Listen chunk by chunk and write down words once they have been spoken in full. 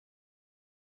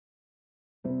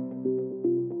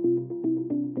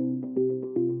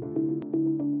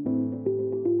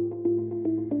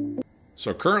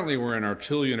So currently we're in our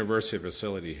Tool University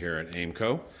facility here at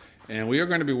AIMCO, and we are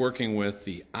going to be working with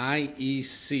the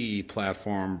IEC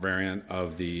platform variant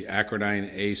of the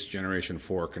AcraDyne ACE Generation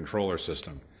 4 controller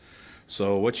system.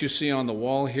 So what you see on the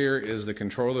wall here is the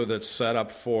controller that's set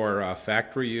up for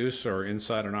factory use or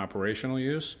inside an operational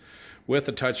use, with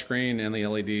the touchscreen and the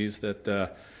LEDs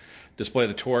that display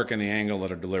the torque and the angle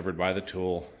that are delivered by the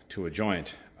tool to a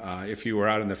joint. If you were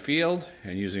out in the field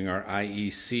and using our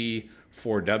IEC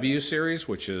 4W series,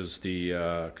 which is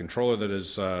the controller that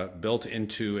is built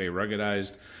into a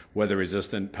ruggedized,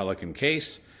 weather-resistant Pelican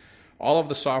case, all of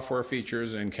the software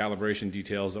features and calibration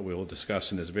details that we will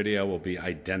discuss in this video will be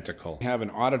identical. We have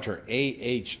an Auditor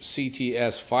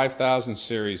AHCTS 5000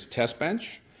 series test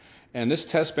bench, and this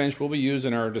test bench will be used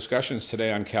in our discussions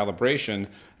today on calibration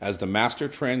as the master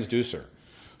transducer.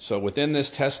 So within this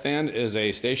test stand is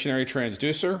a stationary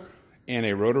transducer and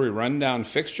a rotary rundown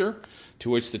fixture to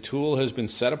which the tool has been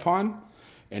set upon,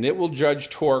 and it will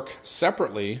judge torque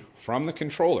separately from the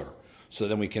controller. So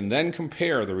then we can then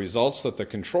compare the results that the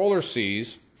controller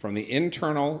sees from the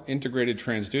internal integrated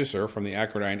transducer from the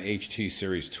AcraDyne HT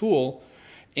series tool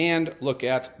and look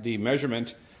at the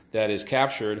measurement that is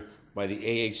captured by the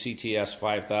AHCTS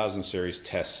 5000 series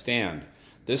test stand.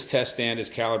 This test stand is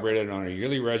calibrated on a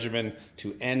yearly regimen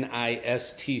to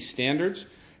NIST standards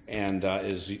and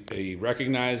is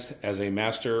recognized as a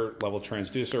master level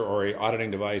transducer or a auditing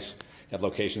device at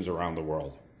locations around the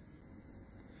world.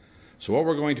 So what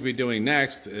we're going to be doing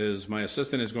next is my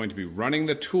assistant is going to be running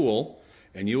the tool,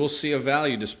 and you will see a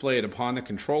value displayed upon the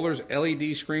controller's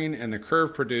LED screen and the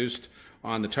curve produced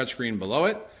on the touchscreen below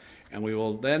it. And we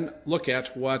will then look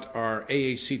at what our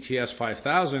AHCTS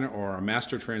 5000 or our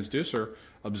master transducer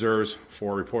observes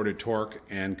for reported torque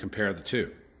and compare the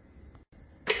two.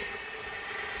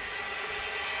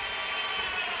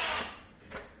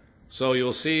 So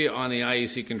you'll see on the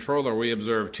IEC controller we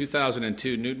observe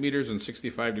 2002 newton meters and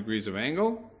 65 degrees of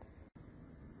angle.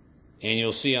 And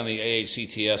you'll see on the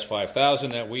AHCTS 5000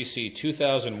 that we see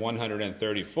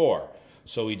 2134.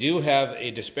 So we do have a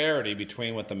disparity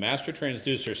between what the master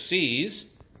transducer sees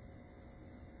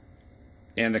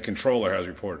and the controller has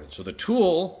reported. So the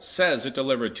tool says it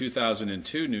delivered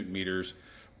 2002 newton meters,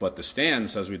 but the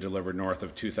stand says we delivered north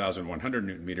of 2100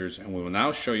 newton meters, and we will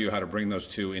now show you how to bring those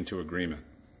two into agreement.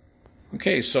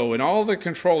 Okay, so in all the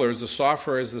controllers, the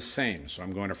software is the same. So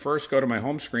I'm going to first go to my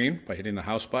home screen by hitting the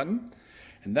house button,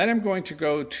 and then I'm going to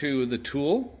go to the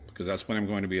tool, because that's when I'm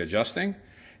going to be adjusting,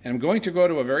 and I'm going to go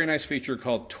to a very nice feature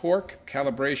called Torque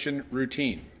Calibration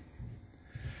Routine.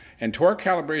 And Torque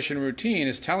Calibration Routine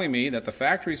is telling me that the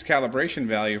factory's calibration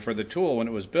value for the tool when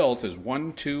it was built is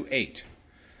 128.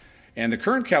 And the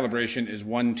current calibration is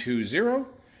 120.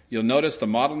 You'll notice the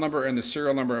model number and the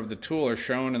serial number of the tool are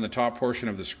shown in the top portion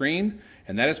of the screen,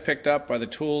 and that is picked up by the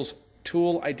tool's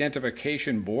Tool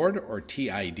Identification Board, or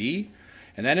TID,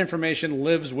 and that information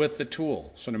lives with the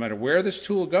tool. So no matter where this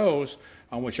tool goes,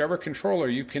 on whichever controller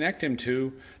you connect him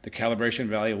to, the calibration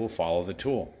value will follow the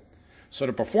tool. So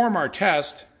to perform our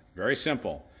test, very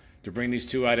simple, to bring these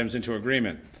two items into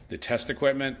agreement, the test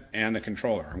equipment and the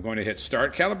controller. I'm going to hit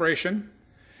Start Calibration,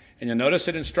 and you'll notice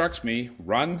it instructs me,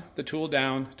 run the tool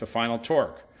down to final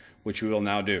torque, which we will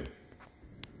now do.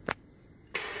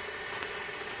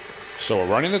 So we're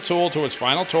running the tool to its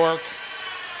final torque,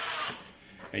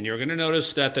 and you're going to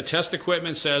notice that the test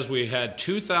equipment says we had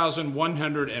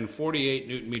 2,148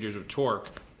 newton meters of torque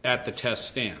at the test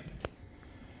stand.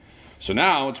 So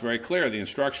now it's very clear. The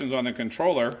instructions on the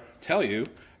controller tell you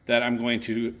that I'm going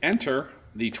to enter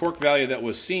the torque value that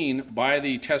was seen by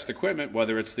the test equipment,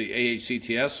 whether it's the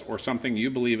AHCTS or something you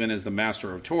believe in as the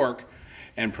master of torque,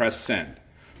 and press send.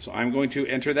 So I'm going to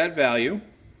enter that value,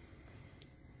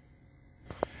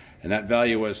 and that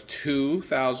value was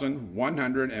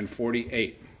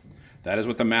 2,148. That is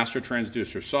what the master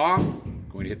transducer saw. I'm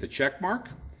going to hit the check mark.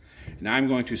 Now I'm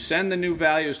going to send the new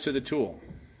values to the tool.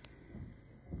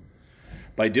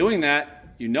 By doing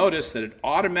that, you notice that it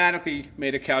automatically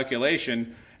made a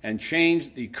calculation and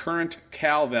changed the current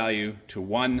cal value to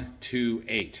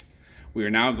 128. We are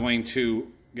now going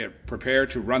to get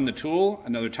prepared to run the tool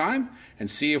another time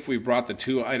and see if we've brought the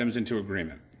two items into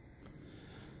agreement.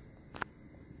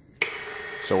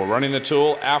 So we're running the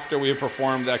tool after we have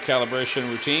performed that calibration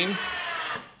routine.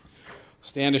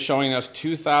 Stand is showing us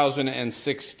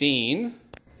 2016.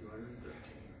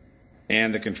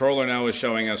 And the controller now is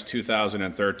showing us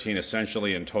 2013,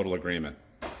 essentially in total agreement.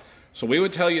 So we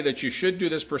would tell you that you should do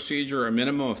this procedure a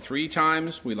minimum of 3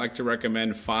 times. We like to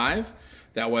recommend 5.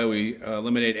 That way we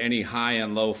eliminate any high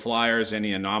and low flyers,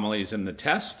 any anomalies in the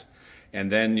test,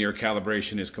 and then your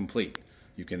calibration is complete.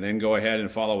 You can then go ahead and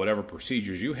follow whatever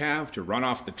procedures you have to run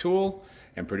off the tool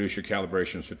and produce your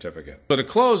calibration certificate. So to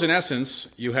close, in essence,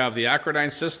 you have the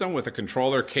AcraDyne system with a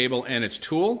controller, cable, and its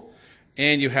tool,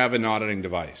 and you have an auditing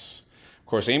device. Of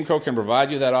course, AIMCO can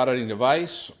provide you that auditing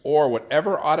device, or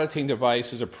whatever auditing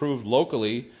device is approved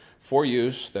locally for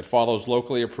use that follows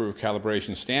locally approved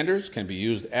calibration standards can be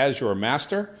used as your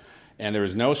master, and there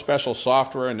is no special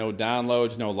software, no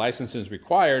downloads, no licenses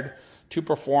required to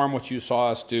perform what you saw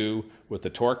us do with the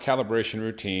torque calibration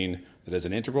routine that is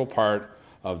an integral part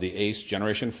of the ACE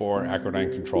Generation 4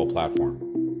 AcraDyne control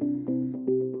platform.